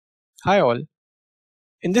Hi all.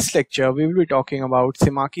 In this lecture, we will be talking about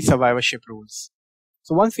Semarchy Survivorship Rules.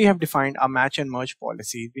 So once we have defined our match and merge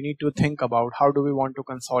policies, we need to think about how do we want to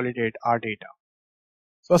consolidate our data.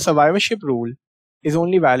 So a survivorship rule is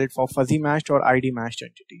only valid for fuzzy matched or ID matched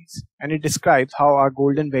entities, and it describes how our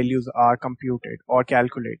golden values are computed or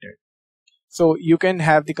calculated. So you can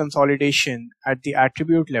have the consolidation at the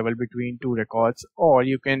attribute level between two records, or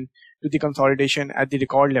you can do the consolidation at the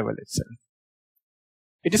record level itself.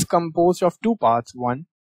 It is composed of two parts. One,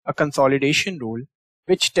 a consolidation rule,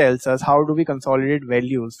 which tells us how do we consolidate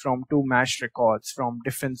values from two matched records from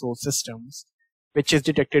different source systems, which is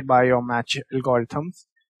detected by your match algorithms,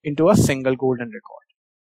 into a single golden record.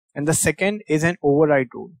 And the second is an override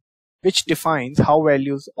rule, which defines how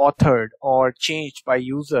values authored or changed by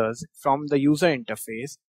users from the user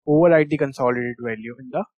interface override the consolidated value in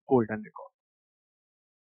the golden record.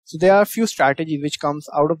 So there are a few strategies which comes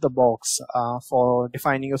out of the box for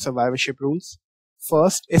defining your survivorship rules.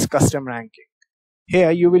 First is custom ranking.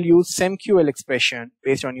 Here you will use SemQL expression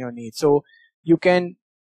based on your needs. So you can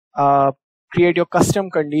create your custom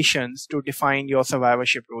conditions to define your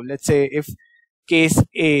survivorship rule. Let's say if case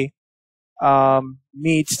A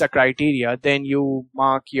meets the criteria, then you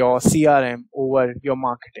mark your CRM over your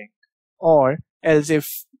marketing. Or else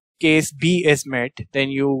if case B is met, then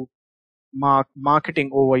you mark marketing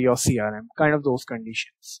over your CRM, kind of those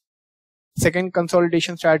conditions. Second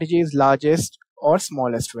consolidation strategy is largest or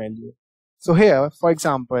smallest value. So here, for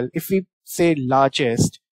example, if we say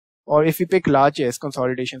largest, or if we pick largest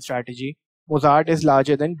consolidation strategy, Mozart is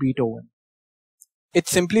larger than Beethoven. It's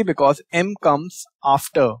simply because M comes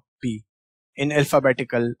after B in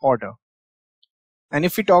alphabetical order. And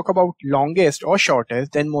if we talk about longest or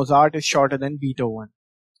shortest, then Mozart is shorter than Beethoven.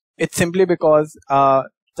 It's simply because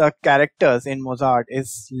the characters in Mozart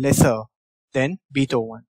is lesser than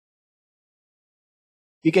Beethoven.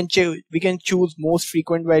 We can choose most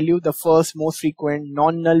frequent value, the first most frequent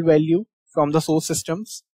non-null value from the source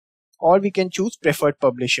systems, or we can choose preferred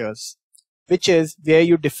publishers, which is where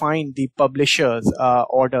you define the publisher's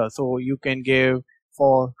order. So you can give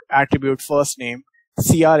for attribute first name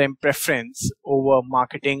CRM preference over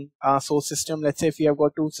marketing source system. Let's say if you have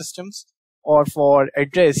got two systems, or for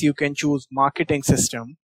address you can choose marketing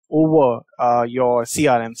system over your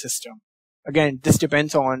CRM system. Again, this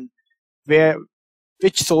depends on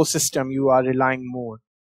which source system you are relying more.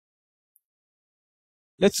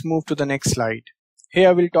 Let's move to the next slide.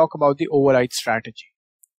 Here we'll talk about the override strategy.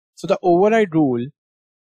 So the override rule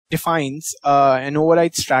defines an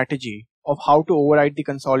override strategy of how to override the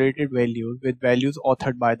consolidated values with values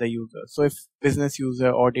authored by the user. So if business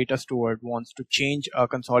user or data steward wants to change a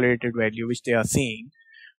consolidated value which they are seeing,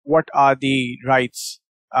 what are the rights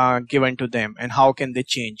given to them and how can they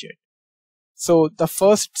change it? So the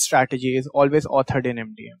first strategy is always authored in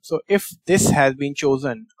MDM. So if this has been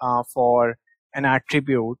chosen for an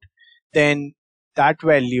attribute, then that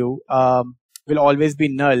value will always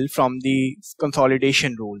be null from the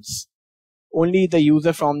consolidation rules. Only the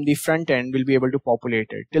user from the front end will be able to populate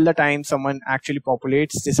it. Till the time someone actually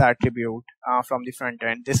populates this attribute from the front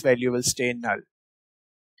end, this value will stay null.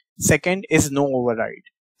 Second is no override.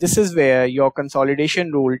 This is where your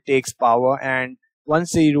consolidation rule takes power, and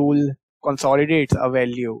once the rule consolidates a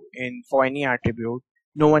value for any attribute,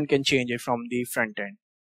 no one can change it from the front end.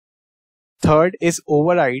 Third is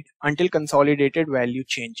override until consolidated value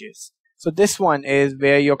changes. So this one is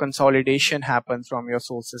where your consolidation happens from your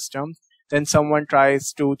source system. Then someone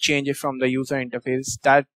tries to change it from the user interface,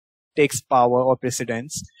 that takes power or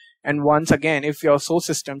precedence. And once again, if your source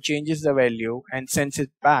system changes the value and sends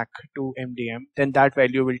it back to MDM, then that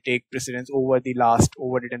value will take precedence over the last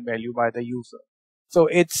overridden value by the user. So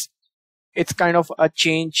it's kind of a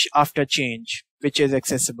change after change, which is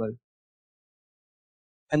accessible.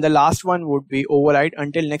 And the last one would be override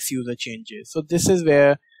until next user changes. So this is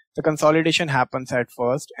where the consolidation happens at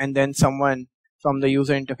first, and then someone from the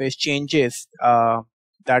user interface changes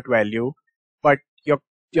that value, but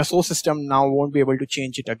your source system now won't be able to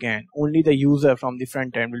change it again. Only the user from the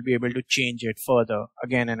front end will be able to change it further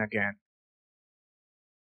again and again.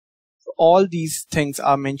 So all these things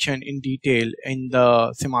are mentioned in detail in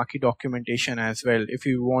the Semarchy documentation as well. If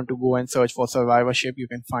you want to go and search for survivorship, you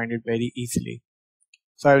can find it very easily.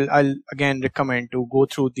 So I'll again recommend to go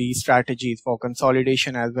through the strategies for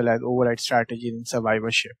consolidation as well as override strategies in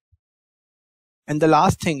survivorship. And the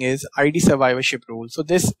last thing is ID survivorship rule. So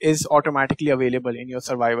this is automatically available in your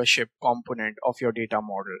survivorship component of your data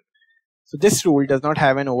model. So this rule does not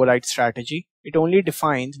have an override strategy. It only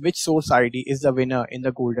defines which source ID is the winner in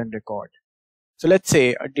the golden record. So let's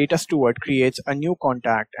say a data steward creates a new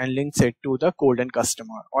contact and links it to the golden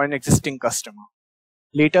customer or an existing customer.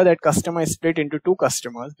 Later that customer is split into two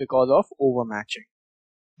customers because of overmatching.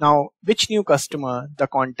 Now, which new customer the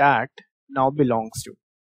contact now belongs to?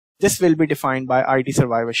 This will be defined by ID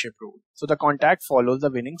survivorship rule. So the contact follows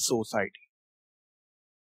the winning source ID.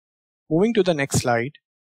 Moving to the next slide,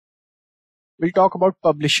 we'll talk about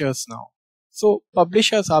publishers now. So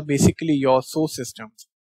publishers are basically your source systems,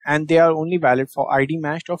 and they are only valid for ID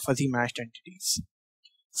matched or fuzzy matched entities.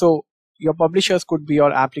 So your publishers could be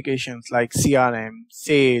your applications like CRM,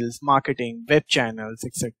 sales, marketing, web channels,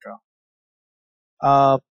 etc.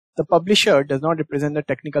 The publisher does not represent the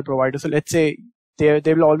technical provider. So let's say there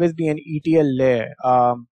will always be an ETL layer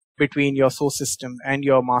between your source system and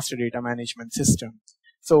your master data management system.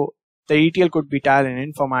 So the ETL could be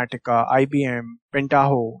Talent, Informatica, IBM,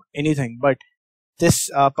 Pentaho, anything. But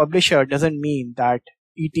this publisher doesn't mean that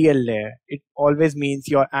ETL layer. It always means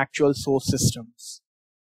your actual source systems.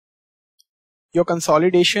 Your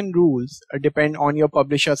consolidation rules depend on your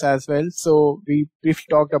publishers as well. So we briefly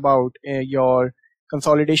talked about your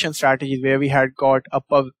consolidation strategies where we had got a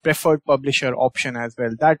preferred publisher option as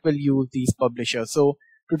well. That will use these publishers. So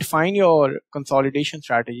to define your consolidation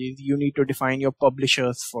strategies, you need to define your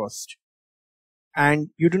publishers first. And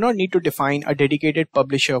you do not need to define a dedicated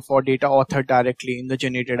publisher for data authored directly in the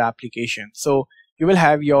generated application. So you will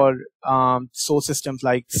have your source systems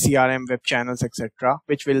like CRM, web channels, etc.,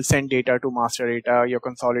 which will send data to master data. Your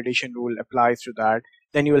consolidation rule applies to that.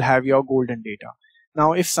 Then you will have your golden data.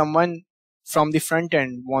 Now, if someone from the front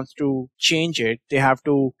end wants to change it, they have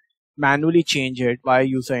to manually change it via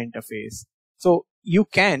user interface. So you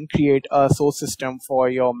can create a source system for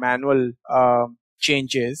your manual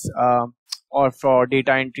changes or for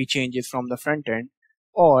data entry changes from the front end,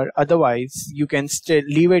 or otherwise you can still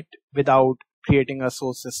leave it without creating a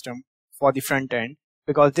source system for the front end,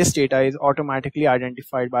 because this data is automatically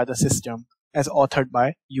identified by the system as authored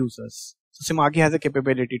by users. So Semarchy has a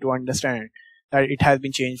capability to understand that it has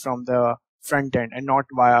been changed from the front end and not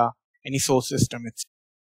via any source system itself.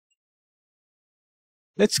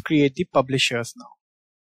 Let's create the publishers now.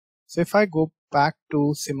 So if I go back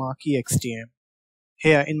to Semarchy xDM,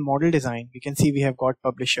 here in model design, we can see we have got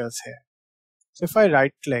publishers here. So if I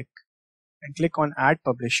right click and click on add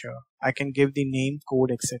publisher, I can give the name, code,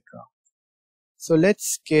 etc. So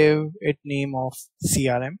let's give it name of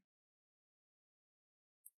CRM.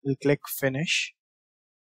 We'll click finish.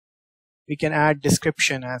 We can add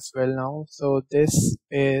description as well now. So this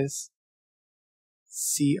is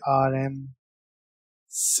CRM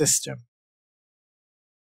system.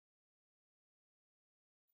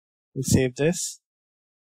 We'll save this.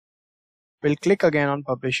 We'll click again on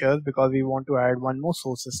publishers because we want to add one more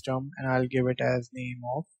source system, and I'll give it as name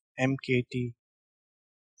of MKT.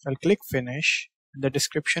 So I'll click finish. The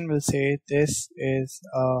description will say this is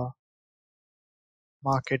a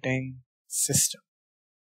marketing system.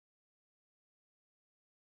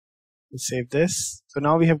 We'll save this. So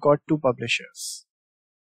now we have got two publishers.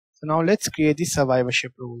 So now let's create the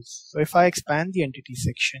survivorship rules. So if I expand the entity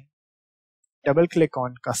section, double click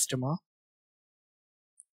on customer,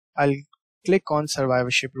 I'll click on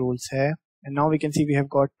survivorship rules here, and now we can see we have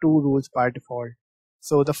got two rules by default.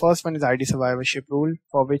 So the first one is ID survivorship rule,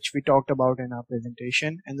 for which we talked about in our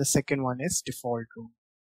presentation, and the second one is default rule.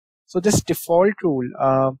 So this default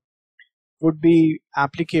rule would be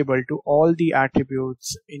applicable to all the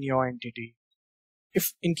attributes in your entity.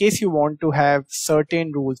 If in case you want to have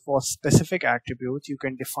certain rules for specific attributes, you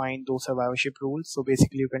can define those survivorship rules. So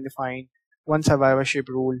basically you can define one survivorship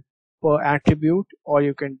rule per attribute, or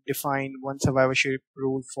you can define one survivorship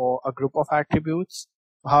rule for a group of attributes,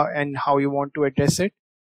 how you want to address it.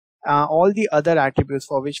 All the other attributes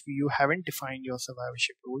for which you haven't defined your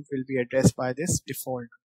survivorship rule will be addressed by this default.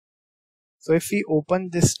 So if we open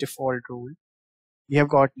this default rule, we have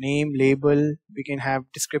got name, label, we can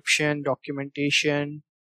have description, documentation.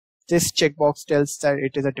 This checkbox tells that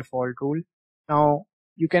it is a default rule. Now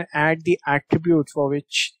you can add the attributes for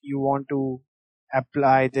which you want to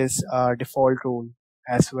apply this default rule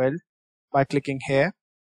as well by clicking here.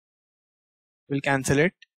 We'll cancel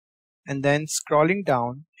it, and then scrolling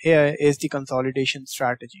down, here is the consolidation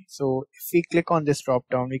strategy. So if we click on this drop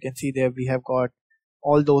down, we can see there we have got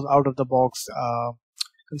all those out of the box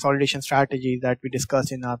consolidation strategies that we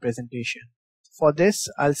discussed in our presentation. For this,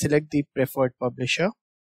 I'll select the preferred publisher,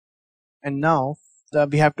 and now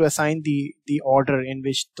we have to assign the order in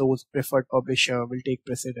which those preferred publisher will take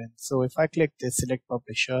precedence. So if I click this select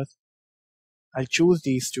publishers, I'll choose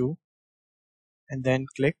these two and then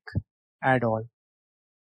click add all.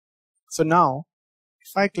 So now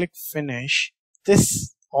if I click finish,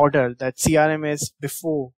 this order that CRM is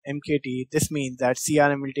before MKT, this means that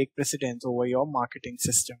CRM will take precedence over your marketing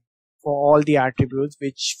system. for all the attributes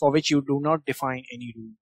for which you do not define any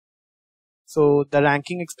rule. So the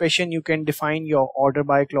ranking expression, you can define your order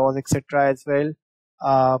by clause, etc. as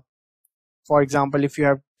well. For example, if you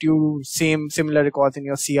have two similar records in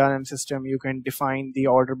your CRM system, you can define the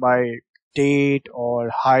order by date or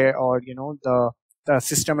higher, or the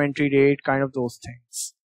system entry date, kind of those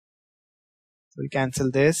things. So we'll cancel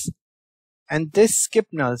this, and this skip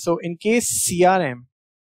null. So in case CRM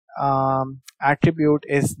attribute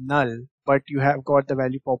is null, but you have got the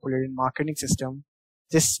value populated in marketing system,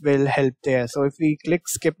 this will help there. So if we click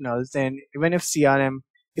skip nulls, then even if CRM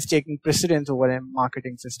is taking precedence over a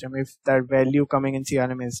marketing system, if that value coming in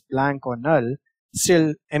CRM is blank or null,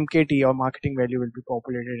 still MKT or marketing value will be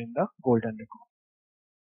populated in the golden record.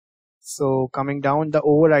 So coming down, the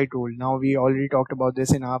override rule. Now we already talked about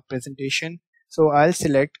this in our presentation. So I'll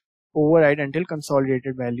select override until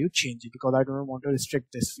consolidated value changes, because I don't want to restrict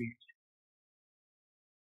this field.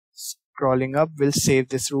 Scrolling up, we'll save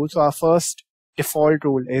this rule. So our first default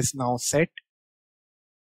rule is now set.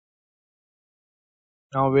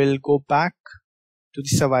 Now we'll go back to the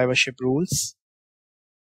survivorship rules,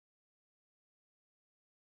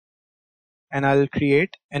 and I'll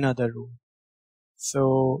create another rule.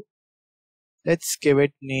 So let's give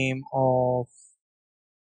it name of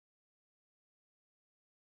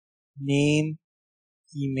name,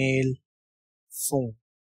 email, phone.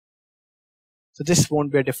 So this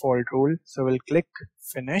won't be a default rule. So we'll click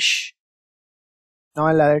finish. Now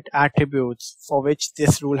I'll add attributes for which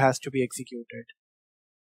this rule has to be executed.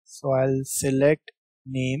 So I'll select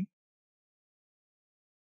name,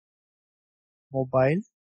 mobile,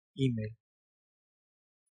 email,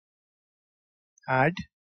 add,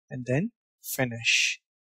 and then finish.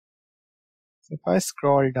 So if I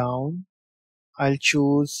scroll down, I'll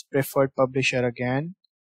choose preferred publisher again,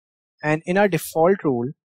 and in our default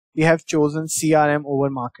rule we have chosen CRM over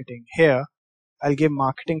marketing. Here I'll give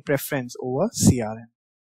marketing preference over CRM.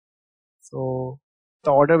 So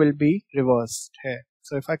the order will be reversed here.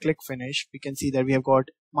 So if I click finish, we can see that we have got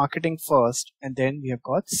marketing first and then we have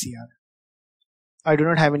got CRM. I do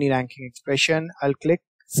not have any ranking expression. I'll click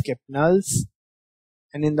skip nulls,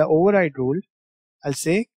 and in the override rule I'll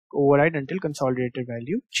say override until consolidated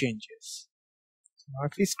value changes. So now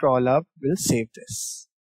if we scroll up, we'll save this.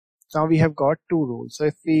 Now we have got two rules. So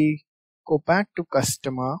if we go back to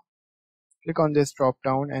customer, click on this drop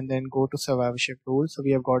down and then go to survivorship rules. So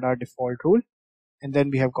we have got our default rule, and then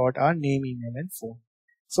we have got our name, email, and phone.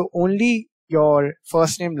 So only your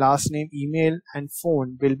first name, last name, email, and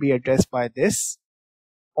phone will be addressed by this.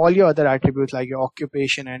 All your other attributes like your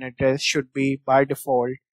occupation and address should be by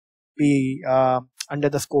default be under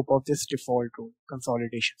the scope of this default rule,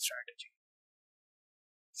 consolidation strategy.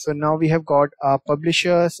 So now we have got our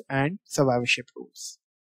publishers and survivorship rules.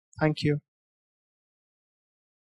 Thank you.